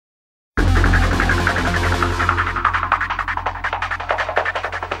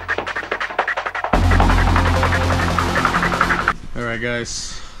Alright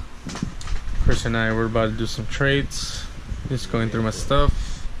guys, Chris and I, we're about to do some trades. Just going through my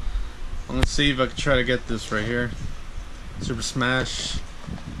stuff. Let's see if I can try to get this right here. Super Smash,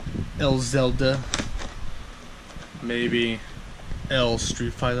 L Zelda, maybe L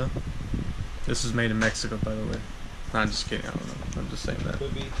Street Fighter. This is made in Mexico, by the way. Nah, I'm just kidding, I don't know. I'm just saying that.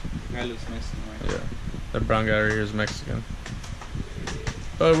 Could be. Guy looks Mexican, right? Yeah, that brown guy right here is Mexican.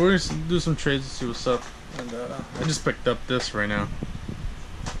 But we're gonna do some trades and see what's up. And I just picked up this right now.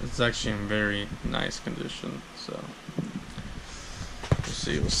 It's actually in very nice condition, so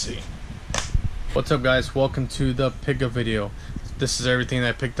we'll see. What's up guys, welcome to the pickup video. This is everything that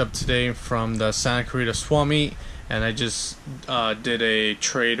I picked up today from the Santa Clarita Swap Meet, and I just did a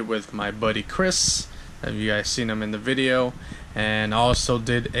trade with my buddy Chris. Have you guys seen him in the video? And I also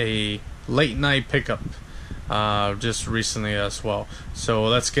did a late night pickup just recently as well. So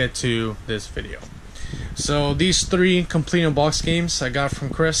let's get to this video. So these three complete in box games I got from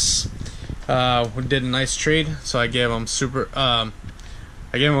Chris. We did a nice trade, so I gave him I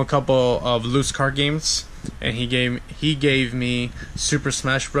gave him a couple of loose card games, and he gave me Super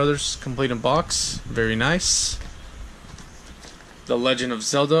Smash Brothers complete in box. Very nice. The Legend of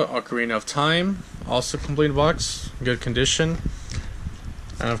Zelda Ocarina of Time, also complete in box, good condition.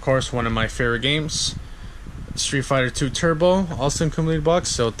 And of course, one of my favorite games, Street Fighter 2 Turbo, also in complete box.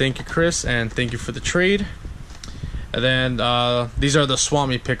 So thank you, Chris, and thank you for the trade. And then these are the Swap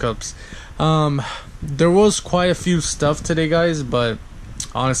Meet pickups. There was quite a few stuff today, guys, but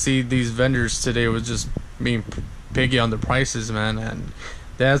honestly, these vendors today was just being piggy on the prices, man. And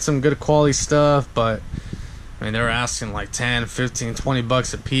they had some good quality stuff, but I mean, they were asking like 10, 15, 20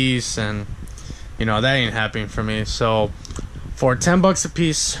 bucks a piece, and you know, that ain't happening for me. So for 10 bucks a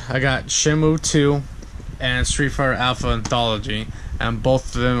piece, I got Shenmue 2 and Street Fighter Alpha Anthology, and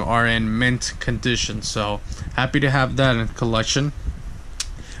both of them are in mint condition, so happy to have that in collection.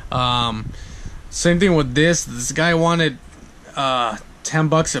 Same thing with this guy wanted 10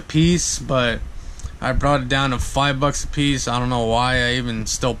 bucks a piece, but I brought it down to 5 bucks a piece. I don't know why I even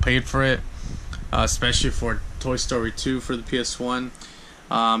still paid for it, especially for Toy Story 2 for the PS1.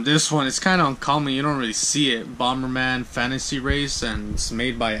 This one is kind of uncommon, you don't really see it. Bomberman Fantasy Race, and it's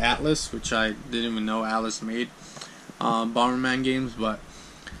made by Atlas, which I didn't even know Atlas made Bomberman games. But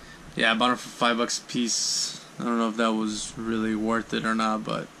yeah, I bought it for 5 bucks a piece. I don't know if that was really worth it or not,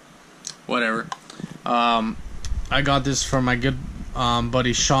 but whatever. I got this from my good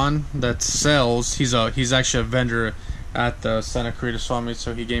buddy Sean that sells. He's actually a vendor at the Santa Clarita Swap Meet,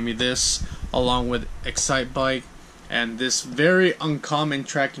 so he gave me this along with Excite Bike and this very uncommon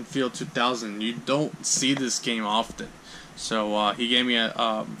Track and Field 2000. You don't see this game often, so he gave me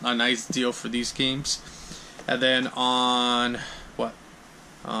a nice deal for these games. And then on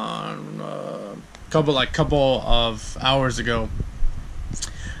couple of hours ago,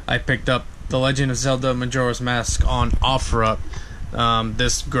 I picked up The Legend of Zelda Majora's Mask on OfferUp.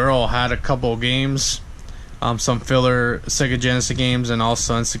 This girl had a couple of games, some filler Sega Genesis games and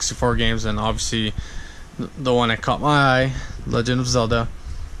also N64 games, and obviously the one that caught my eye, Legend of Zelda,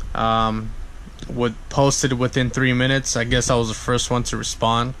 posted within 3 minutes. I guess I was the first one to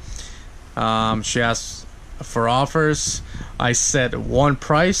respond. She asked for offers. I said one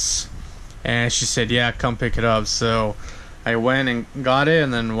price, and she said, yeah, come pick it up. So I went and got it,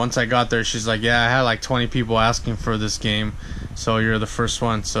 and then once I got there, she's like, yeah, I had like 20 people asking for this game, so you're the first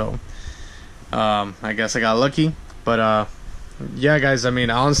one. So I guess I got lucky. But yeah, guys, I mean,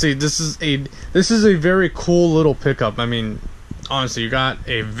 honestly, this is a very cool little pickup. I mean, honestly, you got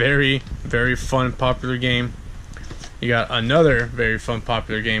a very, very fun, popular game. You got another very fun,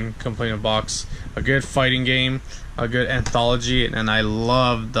 popular game complete in a box. A good fighting game, a good anthology, and I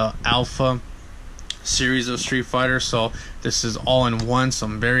love the Alpha series of Street Fighter, so this is all in one, so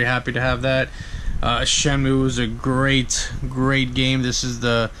I'm very happy to have that. Shenmue is a great game. This is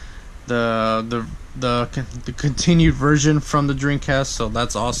the continued version from the Dreamcast, so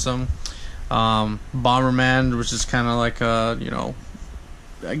that's awesome. Bomberman, which is kind of like you know,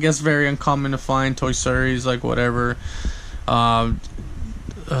 I guess very uncommon to find. Toy Stories, like whatever.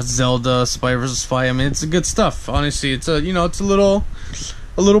 Zelda, Spy vs. Spy. I mean, it's good stuff. Honestly, it's a little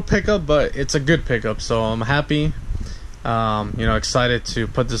pickup, but it's a good pickup. So I'm happy. You know, excited to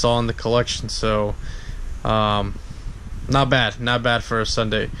put this all in the collection. So not bad for a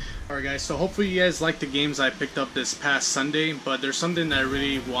Sunday. Alright guys, so hopefully you guys like the games I picked up this past Sunday, but there's something that I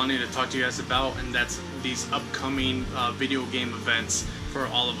really wanted to talk to you guys about, and that's these upcoming video game events for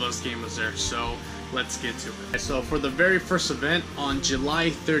all of us gamers there. So let's get to it. So for the very first event on July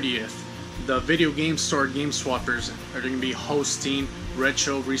 30th, the video game store Game Swappers are going to be hosting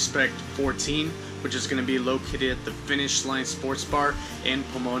Retro Respect 14 which is going to be located at the Finish Line Sports Bar in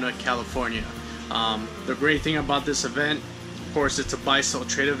Pomona, California. The great thing about this event, of course, it's a buy-sell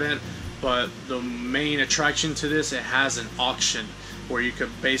trade event, but the main attraction to this, it has an auction where you could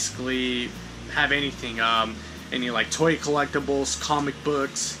basically have anything, any like toy collectibles, comic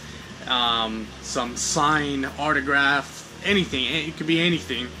books, some sign, autograph, anything. It could be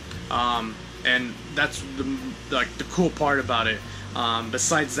anything, and that's the cool part about it.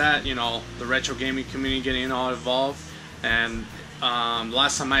 Besides that, you know, the retro gaming community getting all involved, and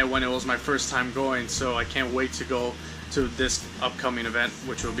last time I went, it was my first time going, so I can't wait to go to this upcoming event,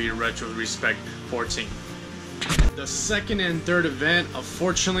 which will be Retro Respect 14. The second and third event,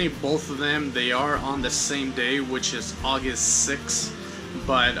 unfortunately both of them, they are on the same day, which is August 6th,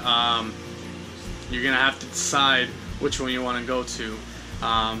 but you're gonna have to decide which one you want to go to.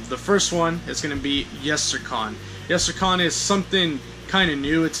 The first one is gonna be Yestercon. Yestercon is something kind of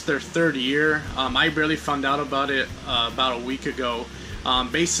new. It's their third year. I barely found out about it about a week ago.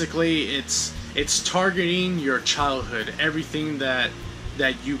 Basically, it's targeting your childhood, everything that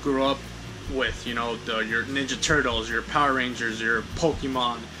you grew up with. You know, your Ninja Turtles, your Power Rangers, your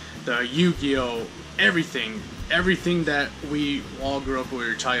Pokemon, the Yu-Gi-Oh, everything that we all grew up with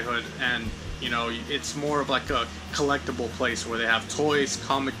your childhood. And you know, it's more of like a collectible place where they have toys,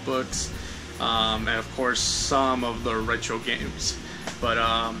 comic books, and of course some of the retro games. But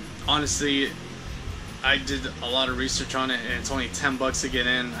honestly, I did a lot of research on it, and it's only $10 to get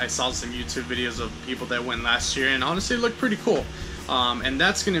in. I saw some YouTube videos of people that went last year, and honestly, it looked pretty cool. And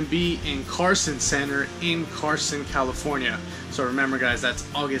that's going to be in Carson Center in Carson, California. So remember, guys, that's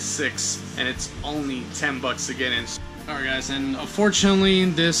August 6th, and it's only $10 to get in. Alright, guys, and unfortunately,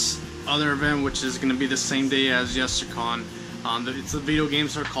 this other event, which is going to be the same day as Yestercon, it's a video game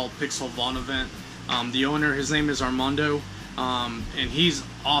store called Pixel Vault event. The owner, his name is Armando. And he's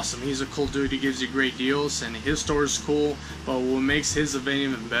awesome. He's a cool dude. He gives you great deals, and his store is cool. But what makes his event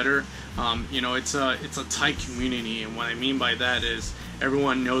even better, you know, it's a tight community, and what I mean by that is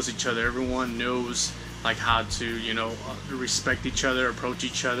everyone knows each other. Everyone knows like how to, you know, respect each other, approach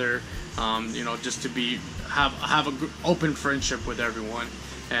each other. You know, just to have a open friendship with everyone.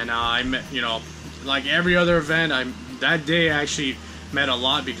 And I met, you know, like every other event, that day I actually met a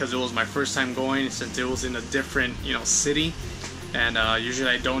lot because it was my first time going, since it was in a different, you know, city, and usually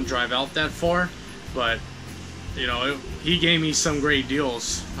I don't drive out that far, but you know, he gave me some great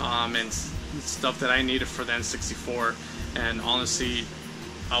deals and stuff that I needed for the N64, and honestly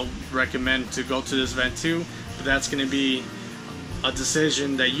I'll recommend to go to this event too, but that's going to be a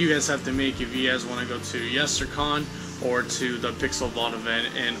decision that you guys have to make if you guys want to go to Yestercon or to the Pixel Vault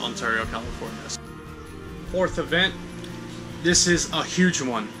event in Ontario, California. Fourth event, this is a huge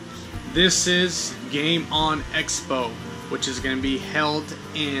one. This is Game On Expo, which is going to be held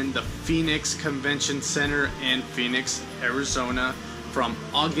in the Phoenix Convention Center in Phoenix, Arizona, from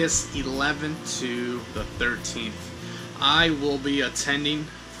August 11th to the 13th. I will be attending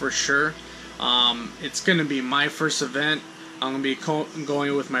for sure. It's going to be my first event. I'm going to be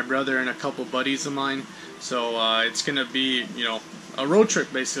going with my brother and a couple buddies of mine. So it's going to be, you know, a road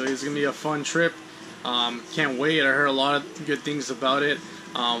trip basically. It's going to be a fun trip. Can't wait. I heard a lot of good things about it.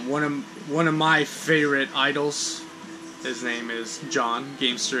 One of my favorite idols, his name is John,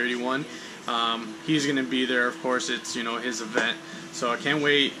 Gamester81. He's going to be there, of course. It's, you know, his event. So I can't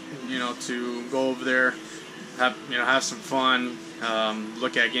wait, you know, to go over there, have some fun,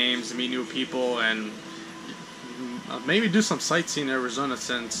 look at games, meet new people, and maybe do some sightseeing in Arizona,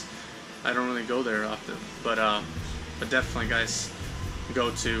 since I don't really go there often. But definitely, guys, go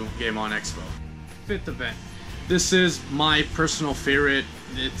to Game On Expo. Fifth event. This is my personal favorite.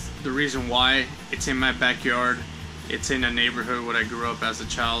 It's the reason why. It's in my backyard. It's in a neighborhood where I grew up as a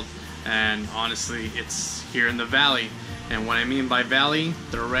child, and honestly, it's here in the Valley. And what I mean by Valley,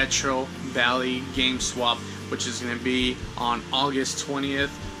 the Retro Valley Game Swap, which is going to be on August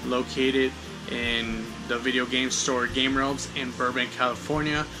 20th, located in the video game store Game Realms in Burbank,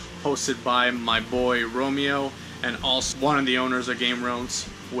 California, hosted by my boy Romeo, and also one of the owners of Game Realms,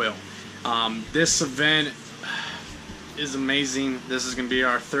 Will. This event is amazing. This is going to be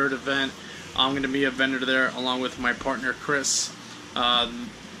our third event. I'm going to be a vendor there along with my partner Chris.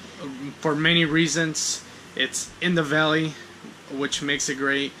 For many reasons, it's in the Valley, which makes it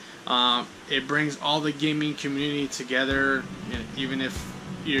great. It brings all the gaming community together, even if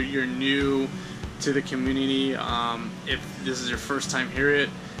you're new to the community. If this is your first time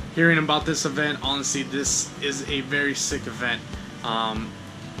hearing about this event, honestly, this is a very sick event.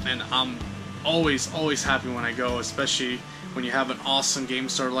 And I'm always happy when I go, especially when you have an awesome game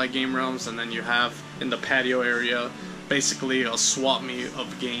store like Game Realms, and then you have in the patio area basically a swap meet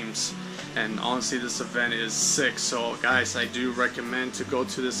of games. and honestly this event is sick. So guys, I do recommend to go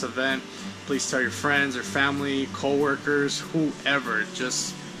to this event. Please tell your friends or family, co-workers, whoever,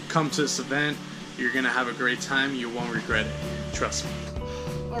 just come to this event. You're gonna have a great time. You won't regret it, trust me.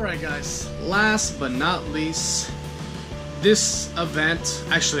 Alright guys, last but not least, this event,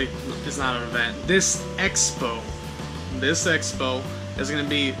 actually it's not an event, this expo is going to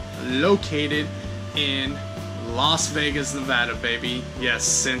be located in Las Vegas, Nevada, baby. Yes,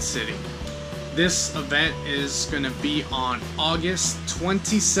 Sin City. This event is going to be on August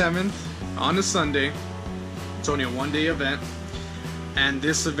 27th on a Sunday. It's only a one-day event, and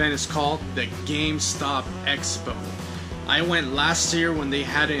this event is called the Gamestop Expo. I went last year when they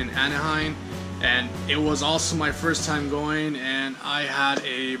had it in Anaheim, and it was also my first time going, and I had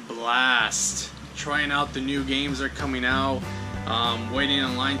a blast trying out the new games that are coming out, waiting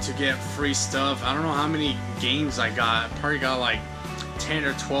in line to get free stuff. I don't know how many games I got. I probably got like 10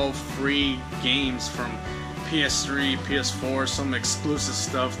 or 12 free games from PS3, PS4, some exclusive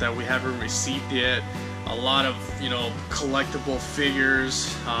stuff that we haven't received yet. A lot of, collectible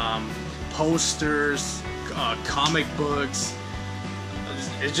figures, posters, comic books.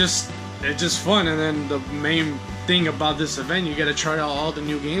 It's just fun. And then the main thing about this event, you get to try out all the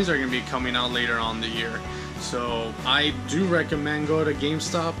new games that are going to be coming out later on in the year. So I do recommend go to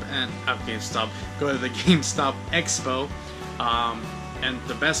GameStop and go to the GameStop Expo. And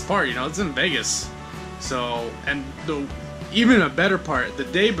the best part, it's in Vegas. So, and even a better part, the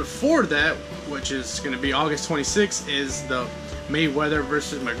day before that, which is going to be August 26th, is the Mayweather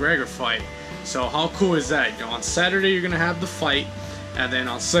versus McGregor fight. So how cool is that? On Saturday you're going to have the fight, and then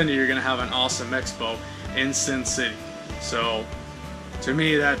on Sunday you're going to have an awesome expo in Sin City. So to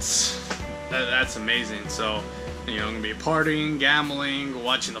me that's amazing. So I'm going to be partying, gambling,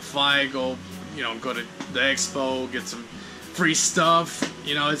 watching the fight, go to the expo, get some free stuff.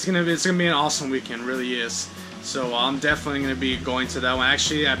 It's gonna be an awesome weekend, really is. So I'm definitely gonna be going to that one.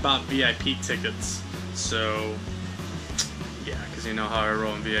 Actually, I bought VIP tickets, so yeah, because you know how I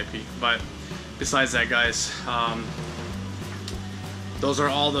roll in VIP. But besides that, guys, those are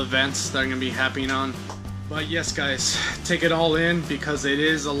all the events that are gonna be happening on. But yes, guys, take it all in, because it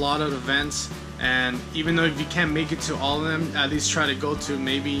is a lot of events. And even though if you can't make it to all of them, at least try to go to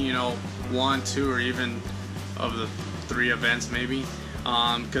maybe 1, 2, or even of the 3 events, maybe.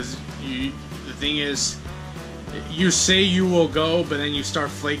 Because the thing is, you say you will go, but then you start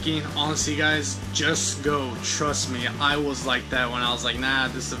flaking. Honestly, guys, just go. Trust me, I was like that when I was like, nah,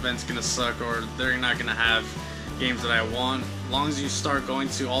 this event's gonna suck, or they're not gonna have games that I want. As long as you start going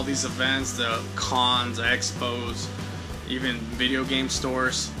to all these events, the cons, the expos, even video game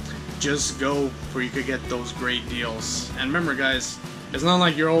stores, just go where you could get those great deals. And remember, guys, it's not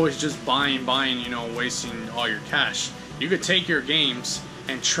like you're always just buying, wasting all your cash. You could take your games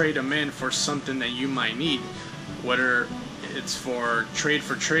and trade them in for something that you might need, whether it's for trade,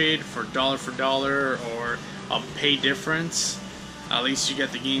 for dollar, or a pay difference. At least you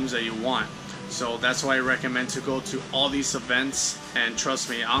get the games that you want. So that's why I recommend to go to all these events, and trust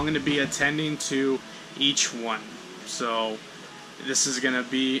me, I'm going to be attending to each one. So this is going to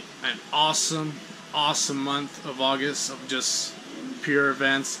be an awesome month of August of just pure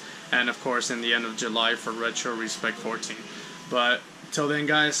events, and of course in the end of July for Retro Respect 14. But till then,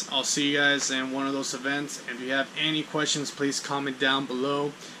 guys, I'll see you guys in one of those events. And if you have any questions, please comment down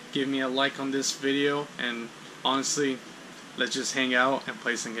below, give me a like on this video, and honestly, let's just hang out and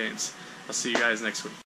play some games. I'll see you guys next week.